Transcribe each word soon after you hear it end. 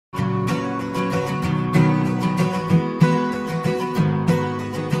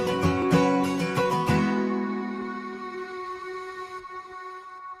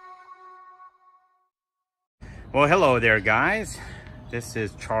Well, hello there, guys. This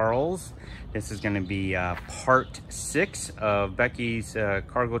is Charles. This is going to be part 6 of Becky's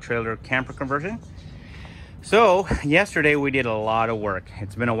cargo trailer camper conversion. So yesterday we did a lot of work.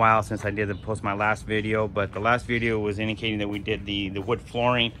 It's been a while since I did post my last video, but the last video was indicating that we did the wood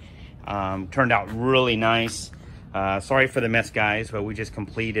flooring. Turned out really nice. Sorry for the mess, guys, but we just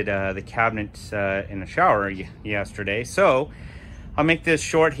completed the cabinets in the shower yesterday. So I'll make this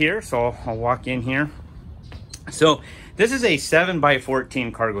short here. So I'll walk in here. So this is a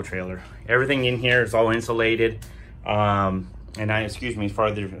 7x14 cargo trailer. Everything in here is all insulated. Excuse me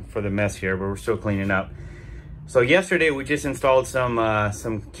for the mess here, but we're still cleaning up. So yesterday we just installed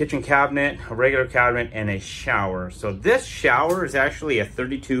some kitchen cabinet, a regular cabinet, and a shower. So this shower is actually a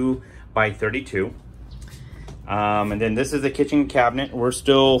 32x32. And then this is the kitchen cabinet. We're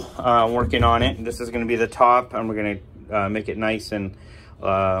still working on it. This is going to be the top, and we're going to make it nice and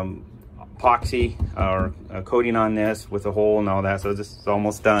epoxy or coating on this with a hole and all that. So this is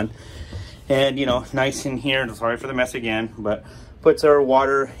almost done, and you know, nice in here. Sorry for the mess again, but puts our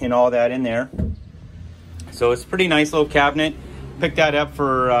water and all that in there. So it's a pretty nice little cabinet. Picked that up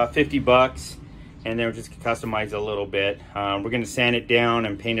for 50 bucks, and then we're just customize it a little bit. We're going to sand it down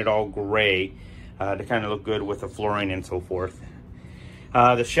and paint it all gray to kind of look good with the flooring and so forth.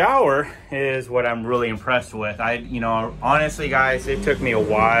 The shower is what I'm really impressed with. Honestly, guys, it took me a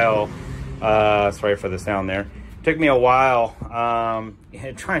while. Sorry for the sound there. It took me a while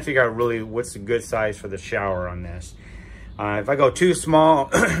trying to figure out really what's the good size for the shower on this. If I go too small,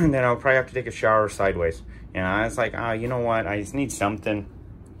 then I'll probably have to take a shower sideways. And I was like, you know what? I just need something.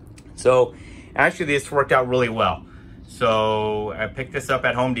 So actually, this worked out really well. So I picked this up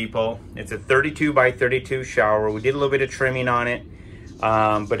at Home Depot. It's a 32x32 shower. We did a little bit of trimming on it,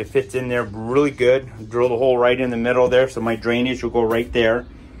 but it fits in there really good. Drilled a hole right in the middle there, so my drainage will go right there.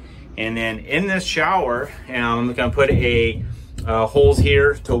 And then in this shower, I'm gonna put a holes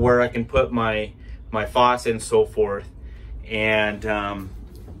here to where I can put my faucet and so forth. And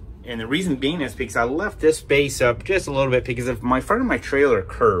the reason being is because I left this space up just a little bit because if my front of my trailer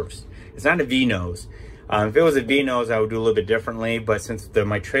curves, it's not a V-nose. If it was a V-nose, I would do a little bit differently, but since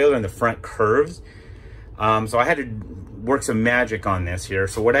my trailer in the front curves, so I had to work some magic on this here.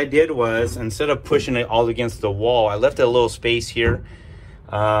 So what I did was, instead of pushing it all against the wall, I left a little space here.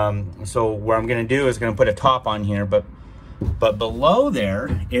 So what I'm gonna do is gonna put a top on here, but below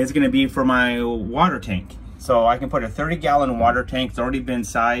there is gonna be for my water tank. So I can put a 30-gallon water tank. It's already been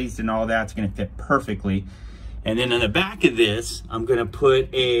sized and all that. It's gonna fit perfectly. And then on the back of this, I'm gonna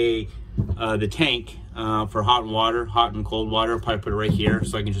put the tank for hot and cold water. Probably put it right here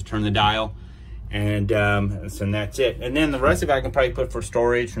so I can just turn the dial, and so that's it. And then the rest of it I can probably put for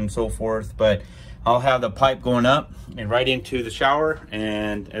storage and so forth, but I'll have the pipe going up and right into the shower,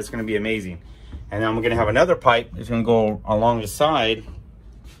 and it's going to be amazing. And then I'm going to have another pipe that's going to go along the side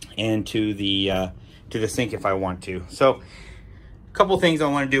and to the sink if I want to. So a couple things I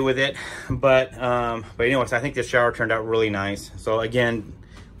want to do with it, but anyways, I think this shower turned out really nice. So again,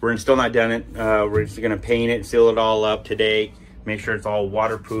 we're still not done it. We're just gonna paint it, seal it all up today, make sure it's all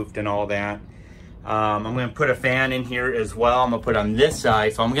waterproofed and all that. I'm gonna put a fan in here as well. I'm gonna put it on this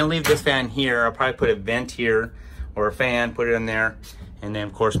side. So I'm gonna leave this fan here. I'll probably put a vent here or a fan, put it in there. And then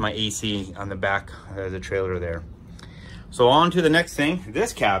of course my AC on the back of the trailer there. So on to the next thing,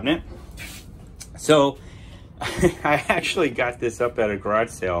 this cabinet. So I actually got this up at a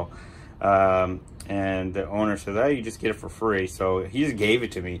garage sale. And the owner said, "Oh, you just get it for free." So he just gave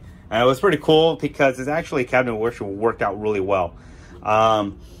it to me. And it was pretty cool because it's actually a cabinet which worked out really well.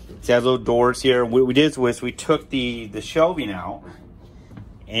 It has little doors here. What we did was we took the shelving out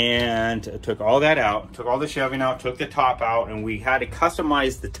and took all that out, took all the shelving out, took the top out, and we had to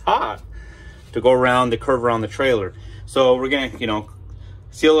customize the top to go around the curve around the trailer. So we're gonna,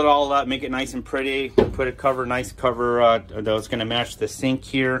 seal it all up, make it nice and pretty, put a nice cover that's gonna match the sink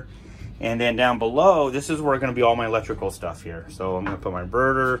here. And then down below, this is where going to be all my electrical stuff here. So I'm going to put my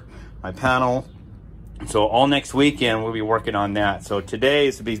inverter, my panel. So all next weekend, we'll be working on that. So today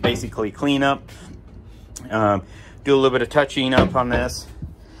is to be basically clean up, do a little bit of touching up on this.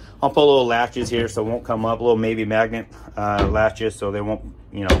 I'll put little latches here so it won't come up, little maybe magnet latches so they won't,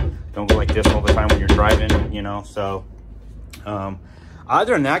 don't go like this all the time when you're driving, So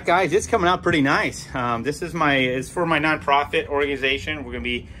other than that, guys, it's coming out pretty nice. This is it's for my nonprofit organization. We're going to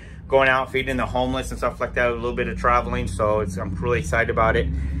be going out feeding the homeless and stuff like that, a little bit of traveling, so I'm really excited about it.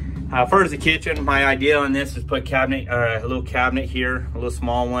 For the kitchen, my idea on this is put a little cabinet here, a little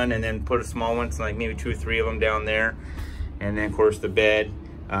small one, and then put a small one, so like maybe 2 or 3 of them down there, and then of course the bed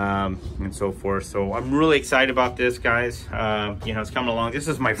and so forth. So I'm really excited about this, guys. It's coming along. This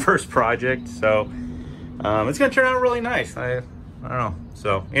is my first project, so It's gonna turn out really nice. I don't know.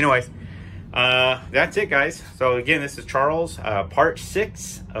 So anyways, that's it, guys. So again, this is Charles, part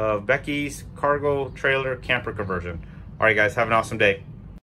 6 of Becky's cargo trailer camper conversion. All right, guys, have an awesome day.